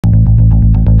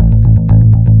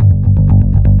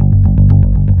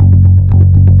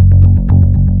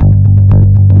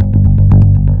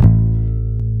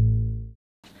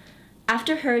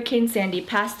Hurricane Sandy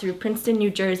passed through Princeton,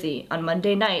 New Jersey on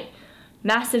Monday night,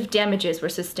 massive damages were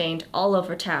sustained all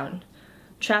over town.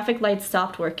 Traffic lights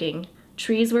stopped working,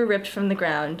 trees were ripped from the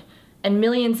ground, and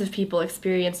millions of people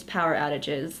experienced power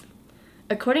outages.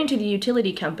 According to the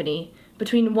utility company,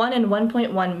 between 1 and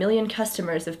 1.1 million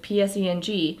customers of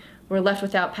PSE&G were left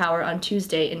without power on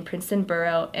Tuesday in Princeton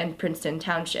Borough and Princeton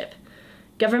Township.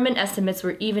 Government estimates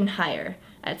were even higher,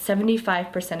 at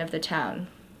 75% of the town.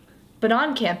 But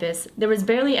on campus, there was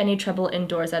barely any trouble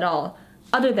indoors at all,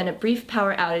 other than a brief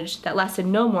power outage that lasted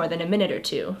no more than a minute or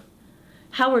two.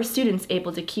 How were students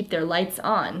able to keep their lights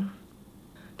on?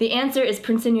 The answer is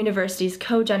Princeton University's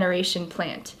Cogeneration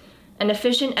plant, an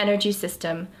efficient energy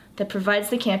system that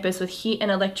provides the campus with heat and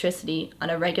electricity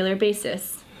on a regular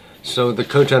basis. So the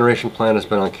cogeneration plant has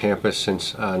been on campus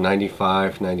since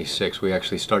 95, 96. We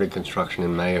actually started construction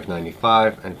in May of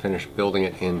 95 and finished building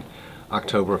it in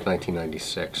October of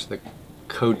 1996. The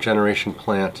cogeneration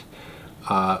plant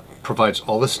provides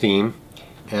all the steam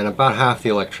and about half the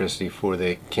electricity for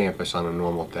the campus on a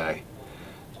normal day.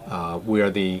 We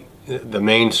are the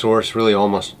main source, really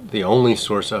almost the only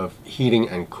source of heating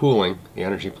and cooling, the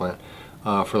energy plant,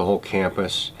 for the whole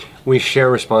campus. We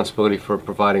share responsibility for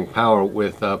providing power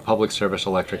with Public Service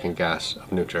Electric and Gas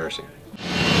of New Jersey.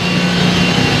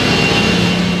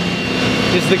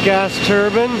 Is the gas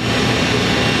turbine,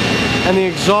 and the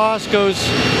exhaust goes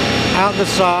out the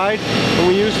side, and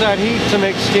we use that heat to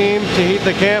make steam to heat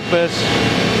the campus.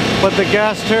 But the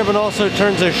gas turbine also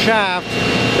turns a shaft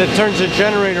that turns a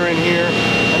generator in here,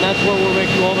 and that's where we're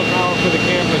making all the power for the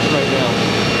campus right now.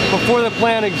 Before the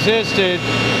plant existed,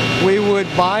 we would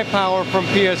buy power from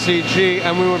PSE&G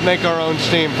and we would make our own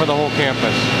steam for the whole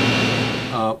campus.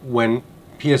 When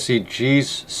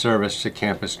PSE&G's service to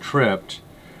campus tripped,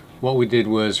 what we did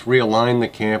was realign the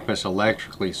campus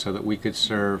electrically so that we could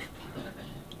serve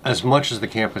as much as the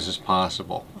campus as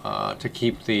possible to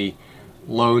keep the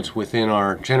loads within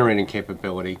our generating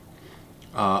capability.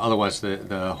 Otherwise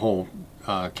the whole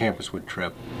campus would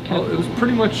trip. Well, it was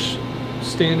pretty much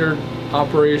standard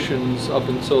operations up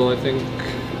until I think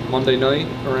Monday night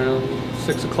around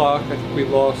 6 o'clock. I think we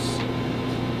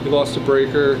lost a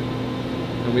breaker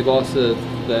and we lost the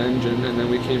engine, and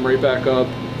then we came right back up.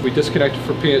 We disconnected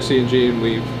from PSE&G and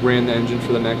we ran the engine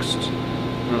for the next,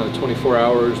 I don't know, 24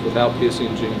 hours without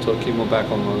PSE&G until it came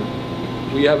back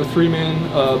online. We have a 3-man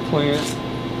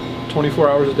plant, 24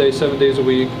 hours a day, 7 days a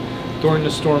week. During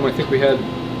the storm, I think we had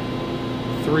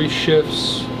 3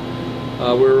 shifts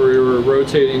where we were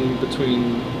rotating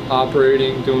between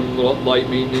operating, doing light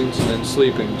maintenance, and then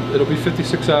sleeping. It'll be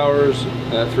 56 hours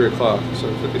at 3 o'clock,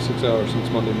 so 56 hours since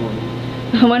Monday morning.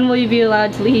 When will you be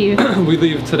allowed to leave? We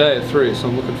leave today at 3, so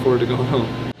I'm looking forward to going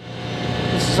home.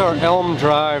 This is our Elm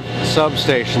Drive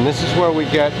substation. This is where we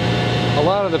get a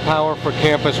lot of the power for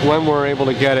campus when we're able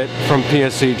to get it from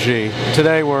PSE&G.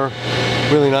 Today we're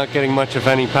really not getting much of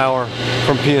any power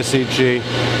from PSE&G,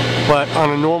 but on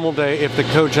a normal day, if the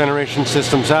cogeneration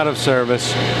system's out of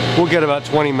service, we'll get about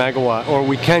 20 megawatt, or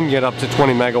we can get up to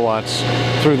 20 megawatts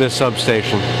through this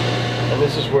substation. And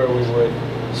this is where we would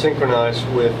synchronize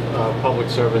with public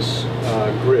service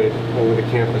grid, or with the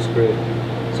campus grid.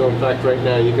 So in fact right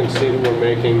now you can see that we're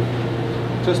making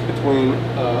just between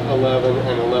 11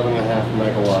 and 11.5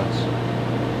 megawatts.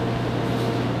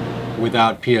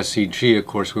 Without PSE&G, of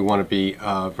course, we want to be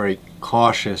very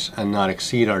cautious and not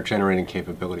exceed our generating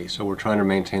capability. So we're trying to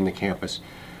maintain the campus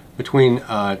between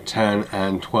 10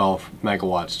 and 12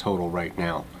 megawatts total right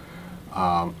now.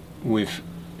 We've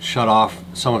shut off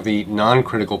some of the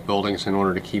non-critical buildings in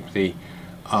order to keep the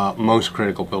most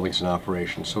critical buildings in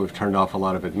operation. So we've turned off a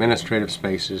lot of administrative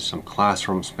spaces, some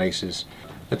classroom spaces.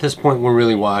 At this point, we're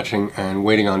really watching and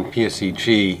waiting on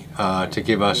PSE&G to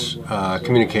give us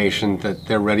communication that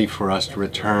they're ready for us to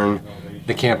return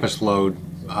the campus load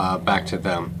back to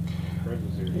them.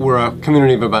 We're a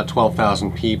community of about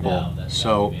 12,000 people,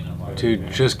 so to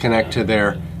just connect to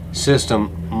their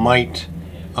system might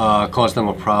cause them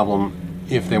a problem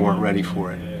if they weren't ready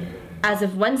for it. As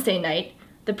of Wednesday night,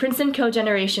 the Princeton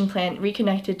Cogeneration plant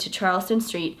reconnected to Charleston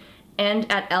Street and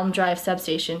at Elm Drive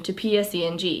substation to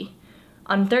PSE&G.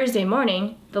 On Thursday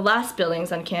morning, the last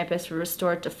buildings on campus were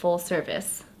restored to full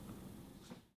service.